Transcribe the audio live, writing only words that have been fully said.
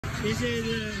This is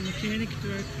a mechanic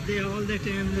truck. They all the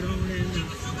time around in the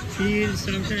field.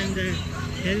 Sometimes they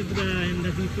help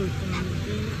the people from the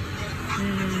field.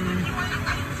 And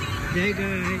that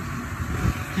guy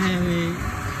have a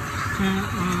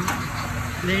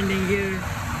landing gear.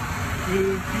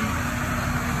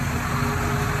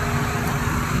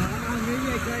 I'm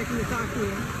really excited to talk to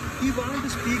him. He wants to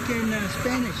speak in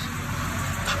Spanish.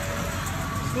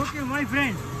 Okay, my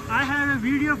friend, I have a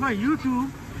video for YouTube.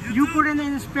 You put it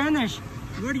in Spanish.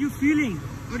 What are you feeling?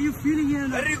 What are you feeling here?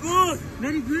 Very good.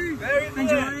 Very good. Very good.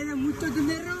 Enjoy mucho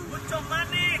dinero. Mucho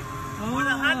money. Oh, For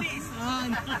the honeys.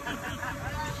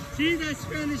 See the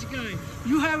Spanish guy.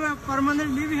 You have a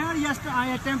permanent live here? Yes, I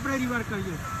am a temporary worker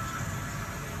here.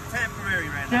 Temporary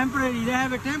right now. Temporary. They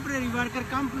have a temporary worker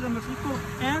come to the Mexico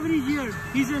every year.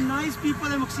 He's a nice people,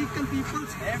 the Mexican people.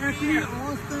 Actually,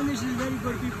 all Spanish is very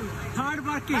good people. Hard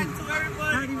working. Thanks to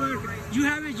everybody. Hard work. You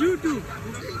have a YouTube.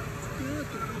 Okay.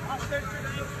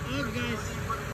 Okay.